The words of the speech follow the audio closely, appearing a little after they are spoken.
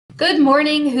Good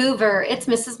morning, Hoover. It's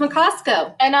Mrs.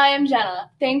 McCosco. And I am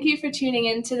Jenna. Thank you for tuning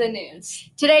in to the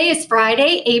news. Today is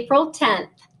Friday, April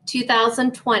 10th,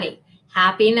 2020.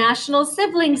 Happy National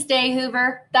Siblings Day,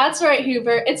 Hoover. That's right,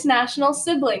 Hoover. It's National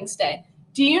Siblings Day.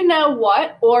 Do you know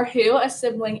what or who a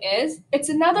sibling is? It's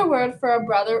another word for a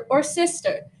brother or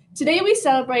sister. Today we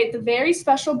celebrate the very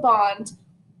special bond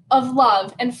of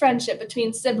love and friendship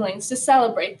between siblings to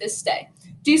celebrate this day.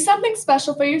 Do something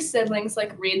special for your siblings,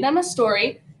 like read them a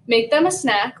story, make them a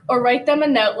snack, or write them a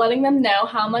note letting them know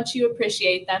how much you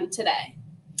appreciate them today.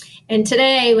 And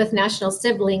today, with National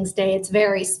Siblings Day, it's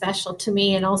very special to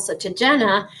me and also to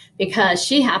Jenna because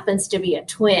she happens to be a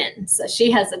twin. So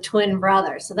she has a twin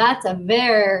brother. So that's a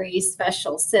very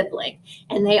special sibling.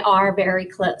 And they are very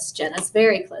close. Jenna's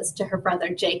very close to her brother,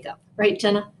 Jacob. Right,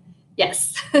 Jenna?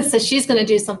 Yes. So she's going to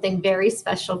do something very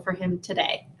special for him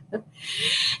today.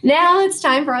 Now it's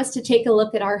time for us to take a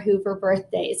look at our Hoover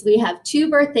birthdays. We have 2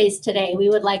 birthdays today. We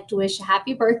would like to wish a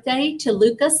happy birthday to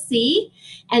Luca C.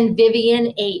 and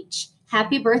Vivian H.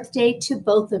 Happy birthday to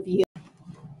both of you.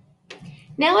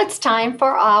 Now it's time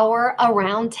for our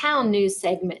Around Town news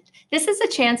segment. This is a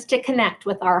chance to connect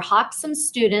with our Hoxham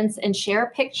students and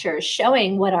share pictures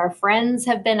showing what our friends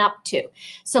have been up to.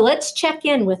 So let's check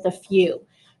in with a few.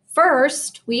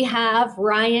 First, we have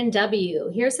Ryan W.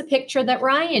 Here's a picture that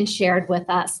Ryan shared with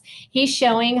us. He's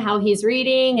showing how he's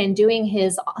reading and doing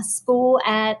his school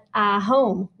at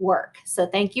home work. So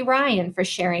thank you, Ryan, for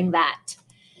sharing that.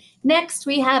 Next,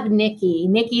 we have Nikki.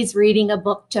 Nikki's reading a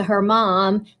book to her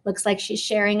mom. Looks like she's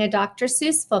sharing a Dr.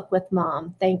 Seuss book with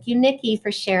mom. Thank you, Nikki,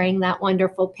 for sharing that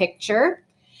wonderful picture.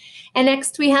 And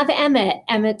next we have Emmett.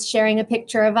 Emmett's sharing a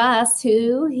picture of us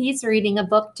he's reading a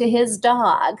book to his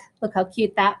dog. Look how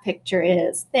cute that picture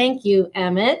is. Thank you,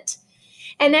 Emmett.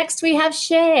 And next we have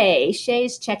Shay.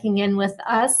 Shay's checking in with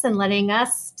us and letting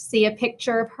us see a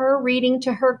picture of her reading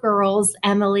to her girls,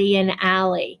 Emily and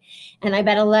Allie. And I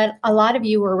bet a lot of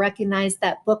you will recognize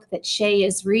that book that Shay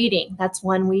is reading. That's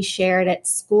one we shared at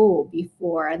school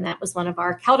before, and that was one of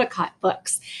our Caldecott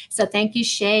books. So thank you,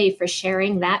 Shay, for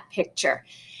sharing that picture.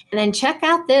 And then check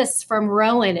out this from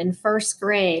Rowan in 1st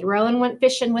grade. Rowan went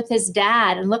fishing with his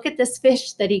dad, and look at this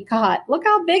fish that he caught. Look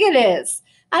how big it is.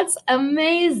 That's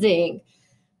amazing.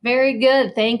 Very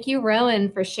good. Thank you,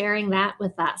 Rowan, for sharing that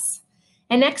with us.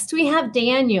 And next we have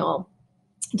Daniel.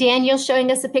 Daniel's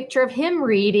showing us a picture of him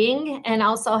reading and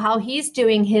also how he's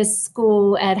doing his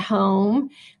school at home.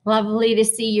 Lovely to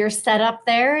see your setup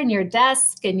there and your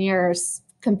desk and your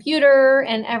computer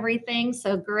and everything.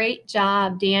 So great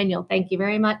job, Daniel. Thank you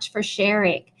very much for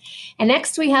sharing. And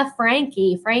next we have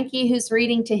Frankie. Frankie, who's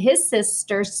reading to his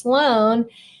sister, Sloan,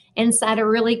 inside a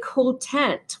really cool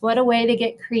tent. What a way to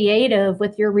get creative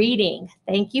with your reading.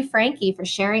 Thank you, Frankie, for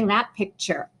sharing that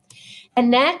picture.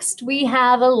 And next we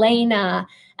have Elena.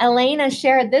 Elena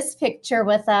shared this picture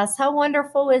with us. How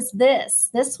wonderful is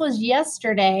this? This was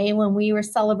yesterday when we were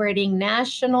celebrating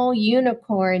National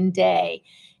Unicorn Day.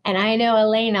 And I know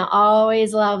Elena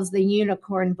always loves the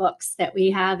unicorn books that we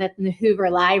have at the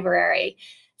Hoover Library.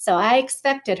 So I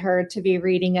expected her to be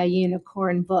reading a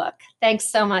unicorn book.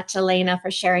 Thanks so much, Elena,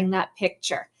 for sharing that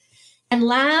picture. And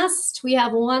last, we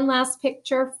have one last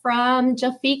picture from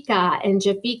Jafika. And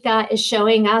Jafika is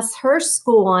showing us her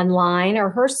school online or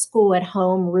her school at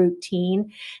home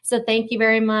routine. So thank you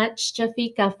very much,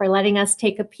 Jafika, for letting us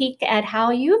take a peek at how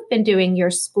you've been doing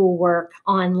your schoolwork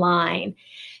online.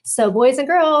 So boys and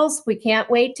girls, we can't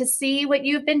wait to see what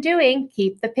you've been doing.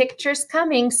 Keep the pictures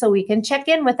coming so we can check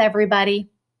in with everybody.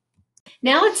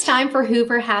 Now it's time for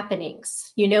Hoover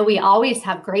happenings. You know, we always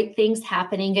have great things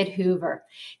happening at Hoover.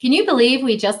 Can you believe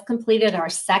we just completed our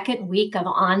 2nd week of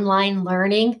online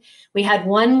learning? We had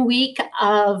 1 week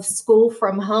of school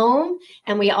from home,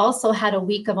 and we also had a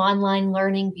week of online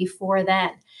learning before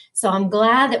then. So I'm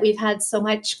glad that we've had so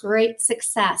much great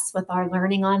success with our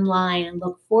learning online and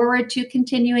look forward to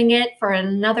continuing it for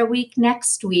another week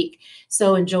next week.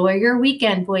 So enjoy your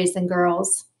weekend, boys and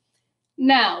girls.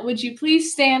 Now, would you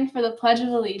please stand for the Pledge of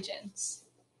Allegiance?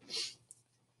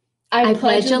 I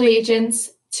pledge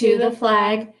allegiance to the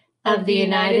flag of the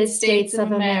United States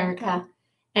of America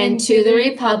and to the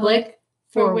republic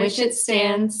for which it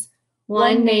stands,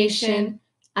 one nation,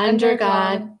 under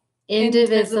God,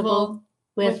 indivisible,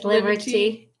 with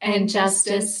liberty and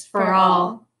justice for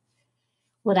all.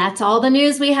 Well, that's all the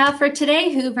news we have for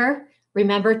today, Hoover.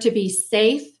 Remember to be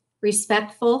safe,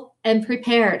 respectful, and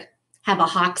prepared. Have a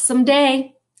Hoxham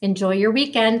day. Enjoy your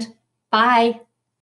weekend. Bye.